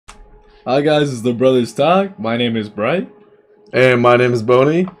Hi guys, it's the Brothers Talk. My name is Bright. And my name is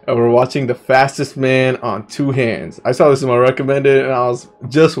Boney, and we're watching The Fastest Man on Two Hands. I saw this in my recommended, and I was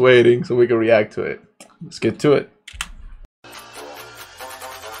just waiting so we could react to it. Let's get to it.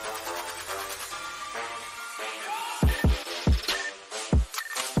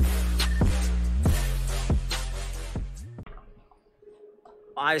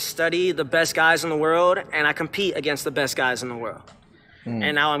 I study the best guys in the world, and I compete against the best guys in the world.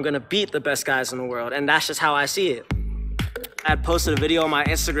 And now I'm gonna beat the best guys in the world, and that's just how I see it. I had posted a video on my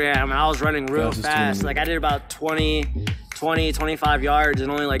Instagram, and I was running real fast. Like, I did about 25 yards in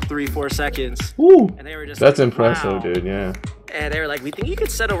only like 3-4 seconds. Ooh, and they were just that's like, impressive, wow. dude, yeah. And they were like, we think you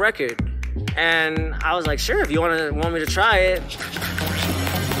could set a record. And I was like, sure, if you want me to try it.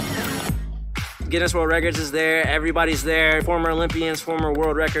 Guinness World Records is there, everybody's there. Former Olympians, former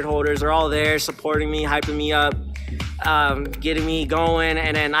world record holders are all there supporting me, hyping me up, getting me going,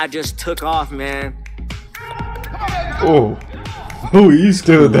 and then I just took off, man. Oh, he's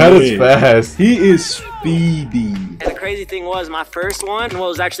dude, that is fast. He is speedy. And the crazy thing was, my first one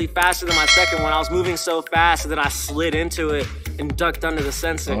was actually faster than my second one. I was moving so fast that I slid into it and ducked under the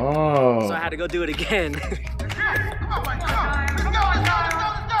sensor. Oh. So I had to go do it again.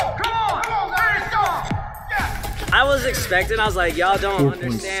 I was expecting, I was like, y'all don't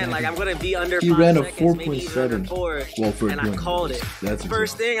understand, like, I'm gonna be under 5 ran a seconds, maybe even under 4.7. 4, Well, for and I called it. That's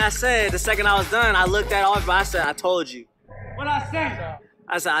First thing I said, the second I was done, I looked at all of it, I said, I told you. What I say?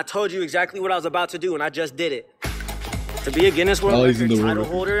 I said, I told you exactly what I was about to do, and I just did it. To be a Guinness World he's in Record the title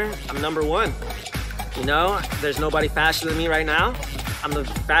record. holder, I'm #1. You know, there's nobody faster than me right now. I'm the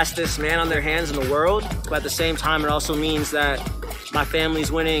fastest man on their hands in the world, but at the same time, it also means that my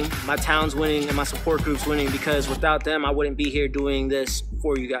family's winning, my town's winning, and my support group's winning, because without them, I wouldn't be here doing this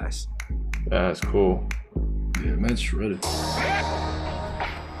for you guys. That's cool. Yeah, man's shredded.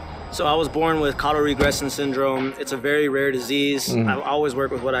 So I was born with caudal regression syndrome. It's a very rare disease. I always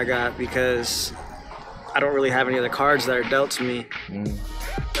work with what I got because I don't really have any other cards that are dealt to me.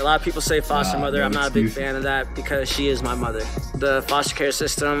 A lot of people say foster mother. I'm not a big fan of that because she is my mother. The foster care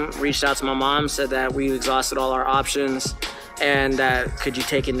system reached out to my mom, said that we exhausted all our options, and that could you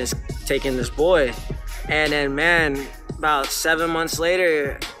take in this boy. And then, man, about 7 months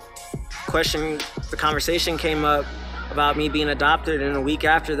later, the conversation came up about me being adopted, and a week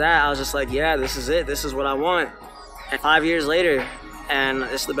after that, I was just like, yeah, this is it. This is what I want. And 5 years later, and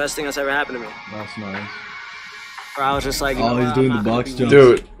it's the best thing that's ever happened to me. That's nice. Or I was just like, you Oh, know he's what, doing I'm the not box gonna be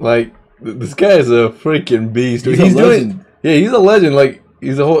jump. Dude, like, this guy is a freaking beast, dude. He's a doing, legend. yeah, he's a legend. Like,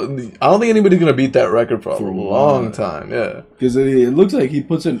 he's a whole, I don't think anybody's gonna beat that record for a For a long while. time, yeah. Because it looks like he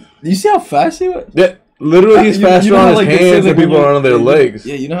puts in. You see how fast he went? Yeah, literally he's faster know how, on his like, they say, hands like, than people when you- are on their legs.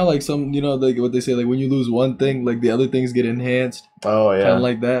 Yeah, you know how like some, like what they say, like when you lose one thing, like the other things get enhanced, Oh, yeah. kind of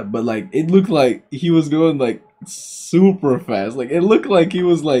like that. But like it looked like he was going like super fast. Like it looked like he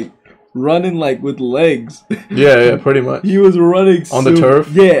was like running like with legs. Yeah, pretty much. He was running On the turf?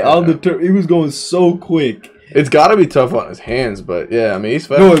 Yeah, on the turf. He was going so quick. It's gotta be tough on his hands, but yeah, I mean, he's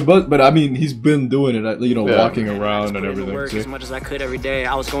fast. No, but I mean, he's been doing it. Yeah. Walking I around just and put in the everything. work see? as much as I could every day.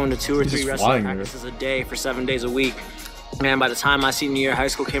 I was going to 2 or He's 3 just wrestling flying there. practices a day for 7 days a week. Man, by the time my senior year of high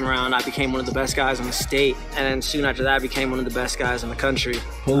school came around, I became one of the best guys in the state. And then soon after that, I became one of the best guys in the country.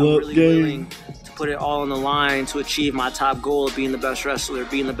 Pull I'm up really game. willing to put it all on the line to achieve my top goal of being the best wrestler,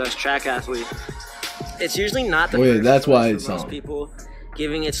 being the best track athlete. It's usually not the Oh, yeah, first that's why choice it's for most on. people,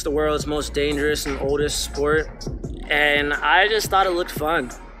 giving it's the world's most dangerous and oldest sport. And I just thought it looked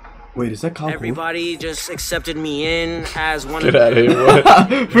fun. Wait, is that Kyle? Everybody just accepted me in as one Get of out of here,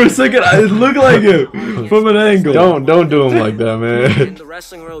 what? For a second, it looked like him from an angle. Don't do him like that, man. And the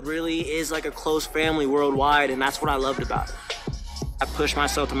wrestling world really is like a close family worldwide, and that's what I loved about it. I pushed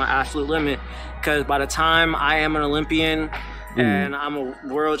myself to my absolute limit because by the time I am an Olympian and I'm a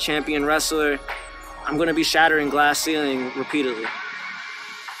world champion wrestler, I'm going to be shattering glass ceiling repeatedly.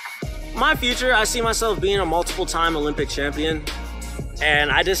 My future, I see myself being a multiple-time Olympic champion, and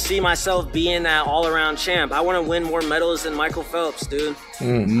I just see myself being that all-around champ. I want to win more medals than Michael Phelps, dude.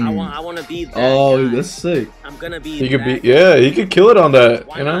 I want to be that Oh, guy. that's sick. I'm going to be He could that be, yeah, he could kill it on that,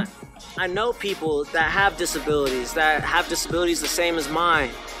 Why you know? not? I know people that have disabilities the same as mine,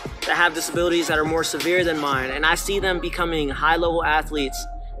 that have disabilities that are more severe than mine, and I see them becoming high-level athletes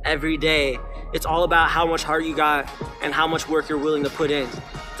every day. It's all about how much heart you got and how much work you're willing to put in.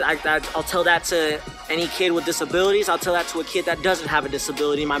 I'll tell that to any kid with disabilities. I'll tell that to a kid that doesn't have a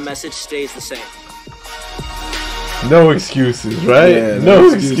disability. My message stays the same. No excuses, right? Yeah,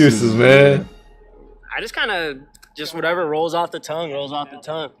 no excuses, man. I just kind of, whatever rolls off the tongue, rolls off the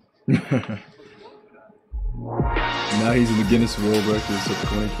tongue. Nice. now he's in the Guinness World Records of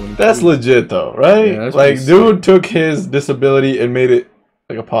 2020. That's legit though, right? Yeah, that's like, pretty dude sick. took his disability and made it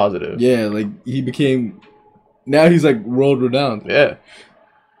like a positive. Yeah, like he became. Now he's like world renowned. Yeah.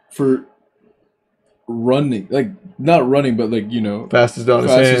 For running, like not running, but like Fastest on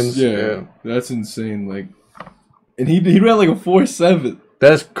his hands. Yeah, that's insane. Like, and he ran like a 4.7.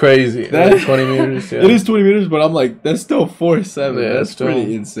 That's crazy. That, 20 meters. Yeah. It is 20 meters, but I'm like, that's still 4.7. Yeah, that's still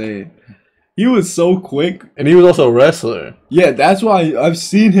pretty insane. He was so quick. And he was also a wrestler. Yeah, that's why I've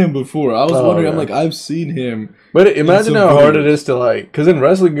seen him before. I was wondering, yeah. I'm like, I've seen him. But imagine how hard it videos. is to like, because in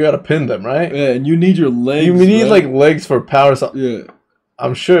wrestling you gotta pin them, right? Yeah, and you need your legs. You need right? like legs for power. Yeah.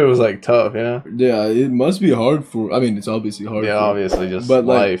 I'm sure it was like tough, Yeah, it must be hard for. I mean, it's obviously hard. Yeah, obviously, just but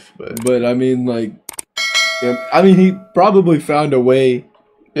life. But I mean, like, I mean, he probably found a way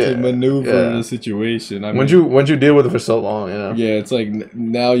to maneuver the situation. I mean, once you deal with it for so long, Yeah, it's like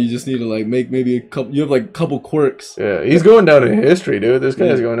now you just need to like make maybe a couple. You have like a couple quirks. Yeah, he's going down in history, dude. This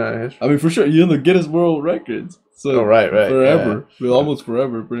guy's going down in history. I mean, for sure, you're in the Guinness World Records. So right, forever, well, almost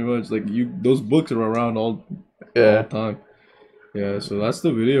forever, pretty much. Like those books are around all the time. Yeah, so that's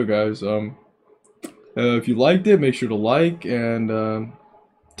the video, guys. If you liked it, make sure to like and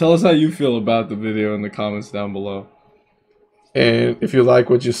tell us how you feel about the video in the comments down below. And if you like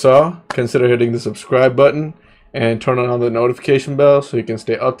what you saw, consider hitting the subscribe button and turn on the notification bell so you can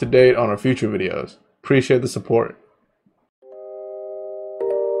stay up to date on our future videos. Appreciate the support.